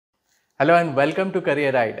Hello and welcome to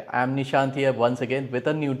Career Ride. I am Nishant here once again with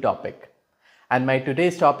a new topic. And my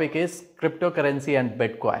today's topic is cryptocurrency and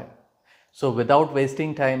Bitcoin. So without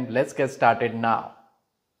wasting time, let's get started now.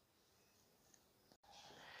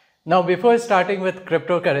 Now before starting with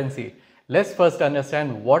cryptocurrency, let's first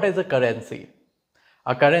understand what is a currency.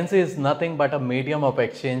 A currency is nothing but a medium of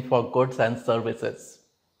exchange for goods and services.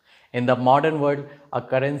 In the modern world, a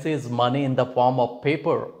currency is money in the form of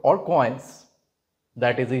paper or coins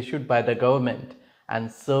that is issued by the government and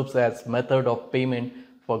serves as method of payment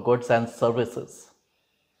for goods and services.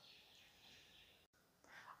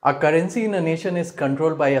 A currency in a nation is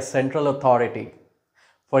controlled by a central authority.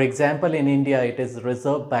 For example, in India, it is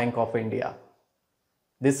Reserve Bank of India.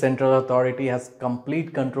 This central authority has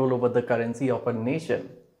complete control over the currency of a nation.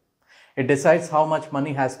 It decides how much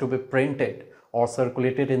money has to be printed or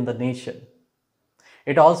circulated in the nation.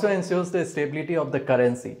 It also ensures the stability of the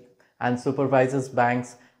currency and supervises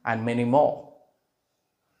banks and many more.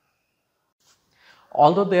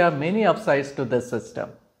 Although there are many upsides to this system,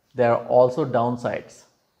 there are also downsides.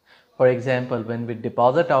 For example, when we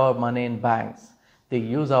deposit our money in banks, they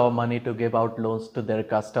use our money to give out loans to their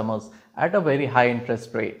customers at a very high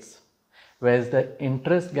interest rates, whereas the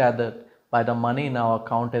interest gathered by the money in our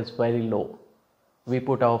account is very low. We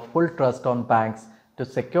put our full trust on banks to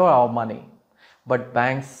secure our money, but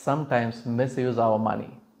banks sometimes misuse our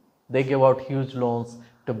money. They give out huge loans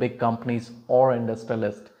to big companies or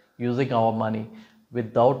industrialists using our money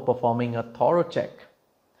without performing a thorough check.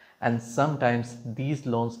 And sometimes these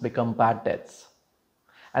loans become bad debts.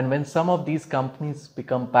 And when some of these companies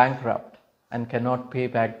become bankrupt and cannot pay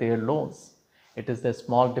back their loans, it is the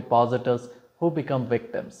small depositors who become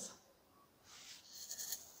victims.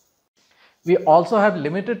 We also have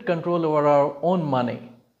limited control over our own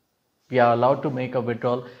money. We are allowed to make a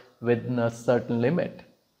withdrawal within a certain limit.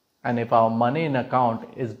 And if our money in account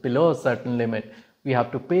is below a certain limit, we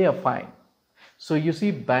have to pay a fine. So you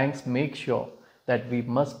see, banks make sure that we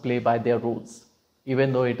must play by their rules,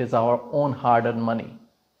 even though it is our own hard-earned money.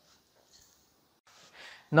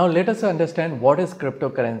 Now let us understand what is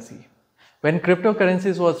cryptocurrency. When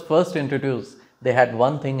cryptocurrencies was first introduced, they had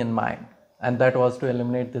one thing in mind, and that was to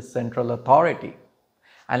eliminate this central authority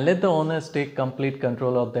and let the owners take complete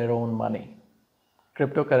control of their own money.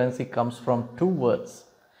 Cryptocurrency comes from two words: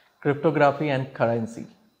 cryptography and currency.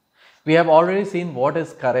 We have already seen what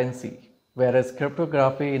is currency, whereas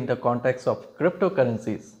cryptography in the context of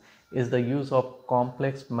cryptocurrencies is the use of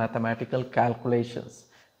complex mathematical calculations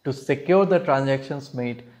to secure the transactions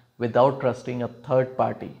made without trusting a third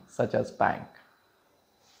party such as bank.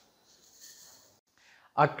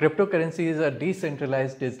 A cryptocurrency is a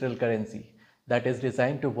decentralized digital currency that is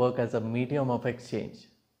designed to work as a medium of exchange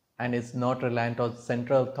and is not reliant on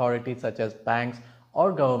central authorities such as banks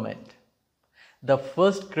or government. The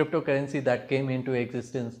first cryptocurrency that came into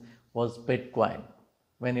existence was Bitcoin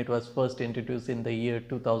when it was first introduced in the year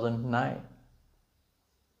 2009.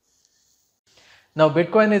 Now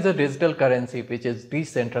Bitcoin is a digital currency which is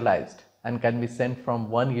decentralized and can be sent from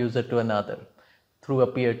one user to another through a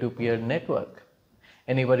peer-to-peer network.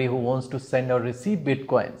 Anybody who wants to send or receive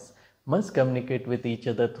Bitcoins must communicate with each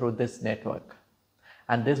other through this network.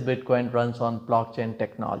 And this Bitcoin runs on blockchain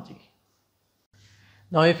technology.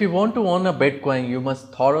 Now, if you want to own a Bitcoin, you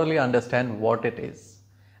must thoroughly understand what it is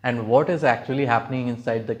and what is actually happening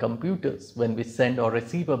inside the computers when we send or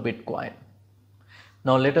receive a Bitcoin.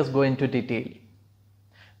 Now, let us go into detail.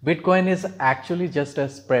 Bitcoin is actually just a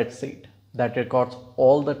spreadsheet that records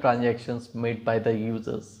all the transactions made by the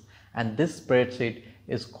users, and this spreadsheet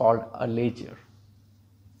is called a ledger.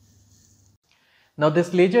 Now,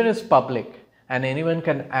 this ledger is public and anyone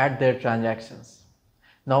can add their transactions.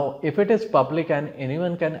 Now, if it is public and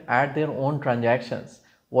anyone can add their own transactions,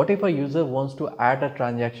 what if a user wants to add a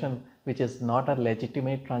transaction which is not a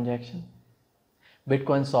legitimate transaction?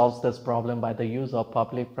 Bitcoin solves this problem by the use of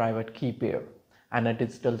public-private key pair and a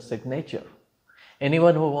digital signature.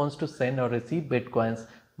 Anyone who wants to send or receive Bitcoins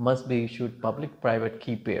must be issued public-private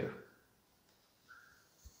key pair.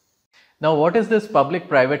 Now, what is this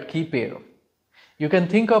public-private key pair? You can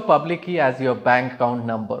think of public key as your bank account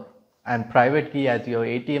number and private key as your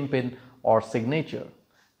ATM pin or signature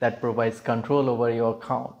that provides control over your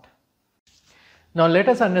account. Now let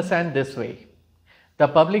us understand this way. The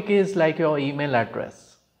public key is like your email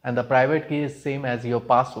address and the private key is same as your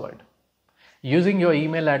password. Using your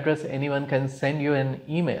email address, anyone can send you an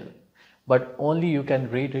email, but only you can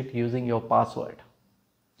read it using your password.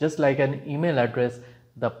 Just like an email address,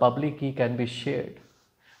 the public key can be shared.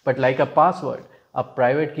 But like a password, a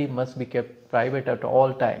private key must be kept private at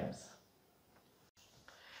all times.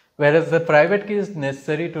 Whereas the private key is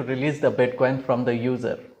necessary to release the Bitcoin from the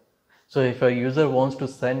user. So if a user wants to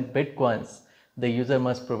send Bitcoins, the user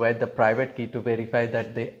must provide the private key to verify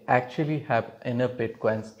that they actually have enough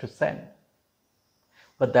Bitcoins to send.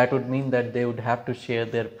 But that would mean that they would have to share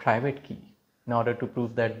their private key in order to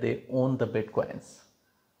prove that they own the Bitcoins.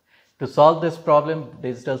 To solve this problem,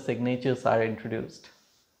 digital signatures are introduced.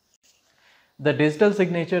 The digital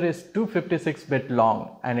signature is 256-bit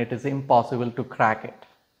long and it is impossible to crack it.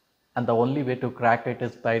 And the only way to crack it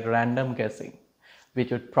is by random guessing,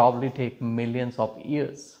 which would probably take millions of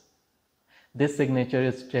years. This signature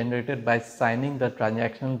is generated by signing the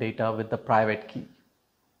transactional data with the private key.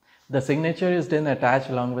 The signature is then attached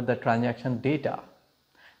along with the transaction data.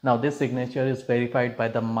 Now this signature is verified by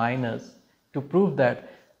the miners to prove that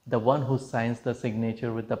the one who signs the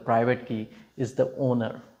signature with the private key is the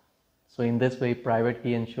owner. So in this way, private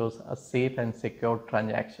key ensures a safe and secure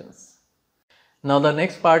transactions. Now the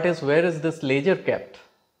next part is, where is this ledger kept?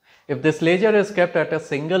 If this ledger is kept at a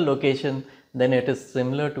single location, then it is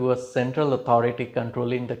similar to a central authority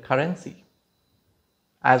controlling the currency.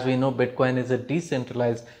 As we know, Bitcoin is a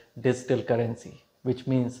decentralized digital currency, which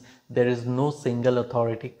means there is no single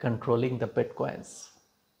authority controlling the Bitcoins.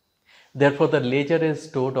 Therefore, the ledger is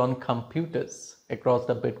stored on computers across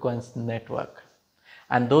the Bitcoin's network,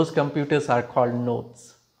 and those computers are called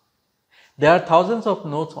nodes. There are thousands of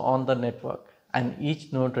nodes on the network, and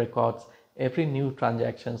each node records every new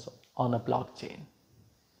transactions on a blockchain.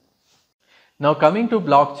 Now coming to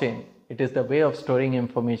blockchain, it is the way of storing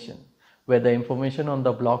information, where the information on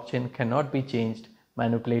the blockchain cannot be changed,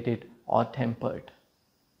 manipulated or tampered.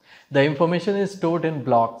 The information is stored in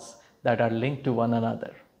blocks that are linked to one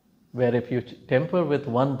another, where if you tamper with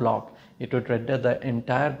one block, it would render the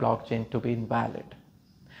entire blockchain to be invalid,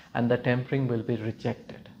 and the tampering will be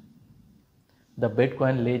rejected. The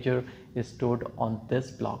Bitcoin ledger is stored on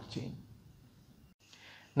this blockchain.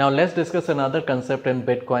 Now let's discuss another concept in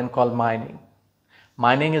Bitcoin called mining.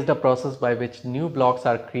 Mining is the process by which new blocks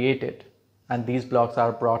are created, and these blocks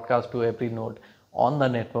are broadcast to every node on the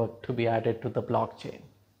network to be added to the blockchain.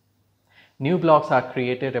 New blocks are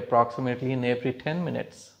created approximately in every 10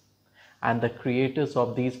 minutes, and the creators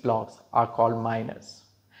of these blocks are called miners,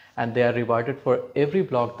 and they are rewarded for every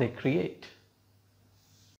block they create.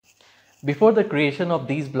 Before the creation of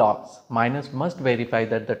these blocks, miners must verify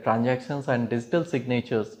that the transactions and digital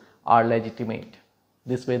signatures are legitimate.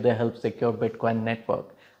 This way they help secure Bitcoin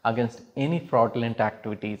network against any fraudulent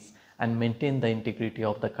activities and maintain the integrity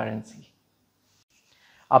of the currency.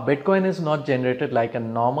 A Bitcoin is not generated like a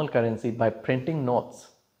normal currency by printing notes.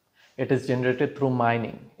 It is generated through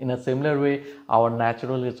mining. In a similar way, our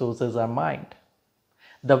natural resources are mined.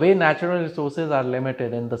 The way natural resources are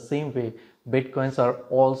limited, in the same way, Bitcoins are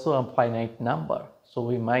also a finite number, so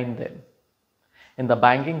we mine them. In the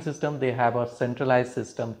banking system, they have a centralized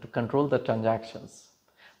system to control the transactions,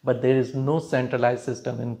 but there is no centralized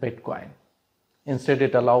system in Bitcoin. Instead,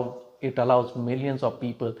 it allows millions of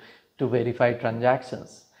people to verify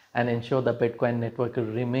transactions and ensure the Bitcoin network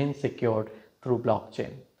remains secured through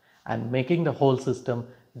blockchain, and making the whole system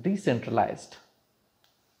decentralized.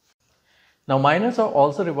 Now, miners are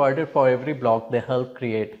also rewarded for every block they help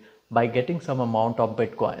create by getting some amount of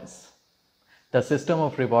Bitcoins. The system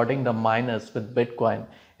of rewarding the miners with Bitcoin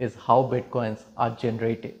is how Bitcoins are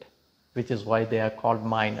generated, which is why they are called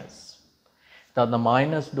miners. Now, the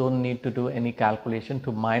miners don't need to do any calculation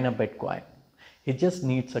to mine a Bitcoin. He just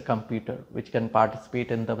needs a computer which can participate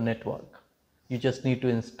in the network. You just need to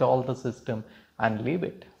install the system and leave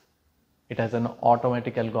it. It has an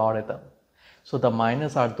automatic algorithm. So the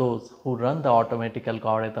miners are those who run the automatic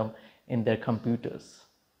algorithm in their computers.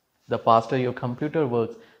 The faster your computer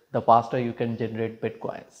works, the faster you can generate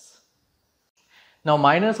Bitcoins. Now,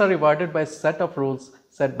 miners are rewarded by a set of rules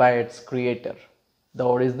set by its creator. The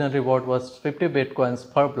original reward was 50 Bitcoins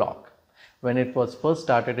per block when it was first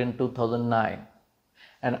started in 2009.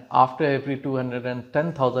 And after every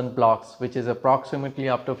 210,000 blocks, which is approximately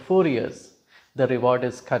after 4 years, the reward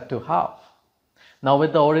is cut to half. Now,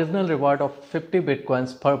 with the original reward of 50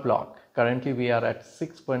 Bitcoins per block, currently we are at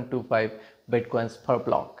 6.25 Bitcoins per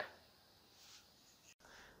block.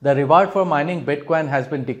 The reward for mining Bitcoin has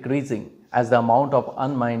been decreasing as the amount of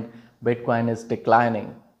unmined Bitcoin is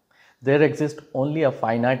declining. There exists only a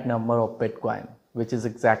finite number of Bitcoin, which is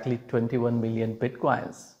exactly 21 million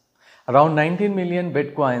Bitcoins. Around 19 million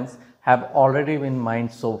Bitcoins have already been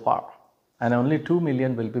mined so far, and only 2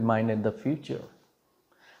 million will be mined in the future.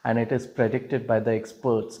 And it is predicted by the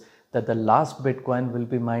experts that the last Bitcoin will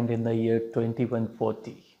be mined in the year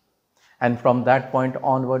 2140. And from that point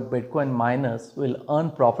onward, Bitcoin miners will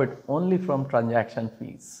earn profit only from transaction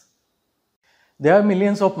fees. There are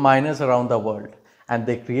millions of miners around the world, and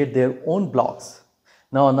they create their own blocks.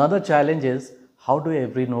 Now another challenge is how do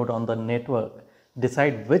every node on the network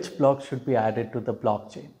decide which blocks should be added to the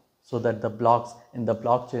blockchain so that the blocks in the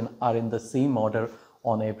blockchain are in the same order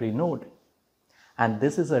on every node. And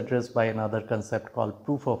this is addressed by another concept called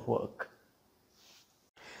proof of work.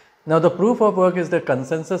 Now the proof of work is the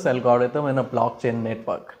consensus algorithm in a blockchain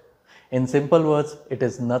network. In simple words, it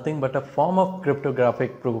is nothing but a form of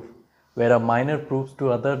cryptographic proof where a miner proves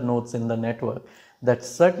to other nodes in the network that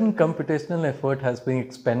certain computational effort has been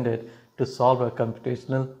expended to solve a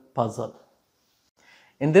computational puzzle.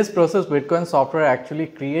 In this process, Bitcoin software actually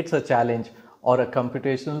creates a challenge or a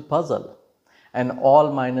computational puzzle, and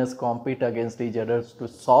all miners compete against each other to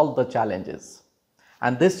solve the challenges.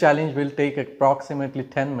 And this challenge will take approximately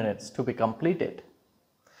 10 minutes to be completed.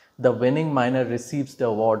 The winning miner receives the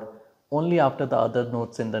award only after the other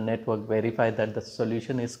nodes in the network verify that the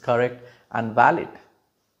solution is correct and valid.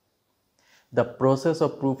 The process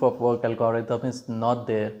of proof of work algorithm is not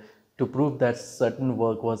there to prove that certain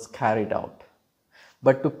work was carried out,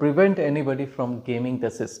 but to prevent anybody from gaming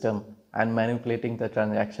the system and manipulating the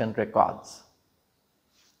transaction records.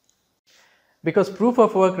 Because proof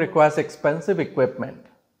of work requires expensive equipment,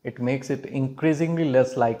 it makes it increasingly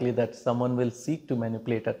less likely that someone will seek to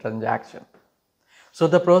manipulate a transaction. So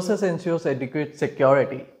the process ensures adequate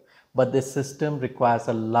security, but this system requires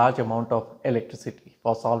a large amount of electricity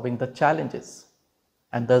for solving the challenges.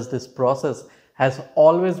 And thus this process has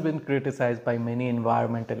always been criticized by many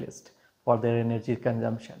environmentalists for their energy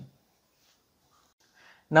consumption.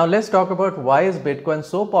 Now let's talk about why is Bitcoin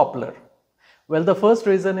so popular? Well, the first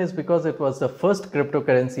reason is because it was the first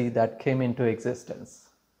cryptocurrency that came into existence.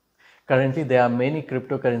 Currently, there are many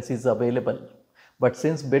cryptocurrencies available, but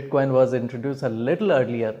since Bitcoin was introduced a little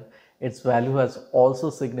earlier, its value has also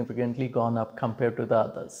significantly gone up compared to the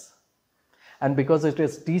others. And because it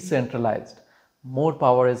is decentralized, more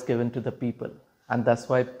power is given to the people, and that's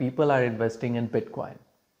why people are investing in Bitcoin.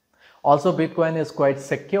 Also, Bitcoin is quite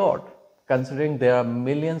secured, considering there are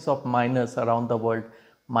millions of miners around the world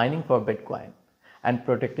mining for Bitcoin and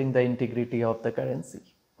protecting the integrity of the currency.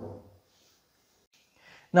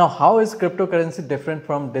 Now, how is cryptocurrency different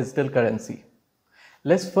from digital currency?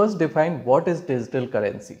 Let's first define what is digital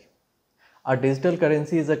currency. A digital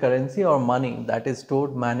currency is a currency or money that is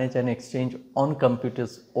stored, managed and exchanged on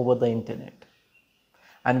computers over the internet.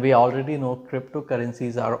 And we already know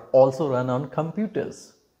cryptocurrencies are also run on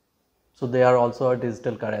computers. So they are also a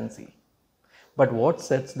digital currency. But what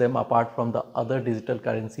sets them apart from the other digital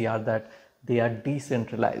currency are that they are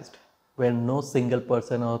decentralized, where no single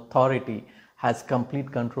person or authority has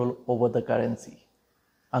complete control over the currency,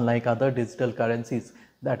 unlike other digital currencies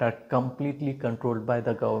that are completely controlled by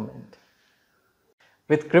the government.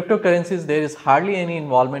 With cryptocurrencies, there is hardly any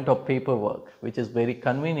involvement of paperwork, which is very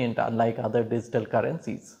convenient unlike other digital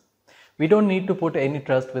currencies. We don't need to put any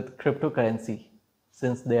trust with cryptocurrency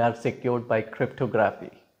since they are secured by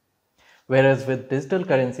cryptography. Whereas with digital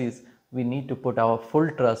currencies, we need to put our full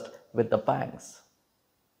trust with the banks.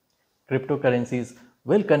 Cryptocurrencies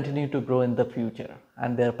will continue to grow in the future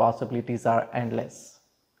and their possibilities are endless.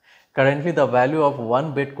 Currently, the value of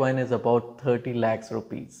one Bitcoin is about 30 lakhs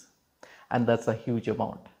rupees, and that's a huge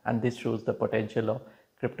amount, and this shows the potential of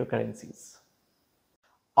cryptocurrencies.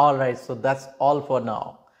 Alright, so that's all for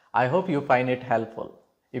now. I hope you find it helpful.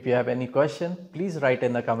 If you have any question, please write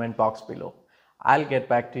in the comment box below. I'll get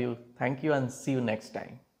back to you. Thank you and see you next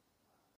time.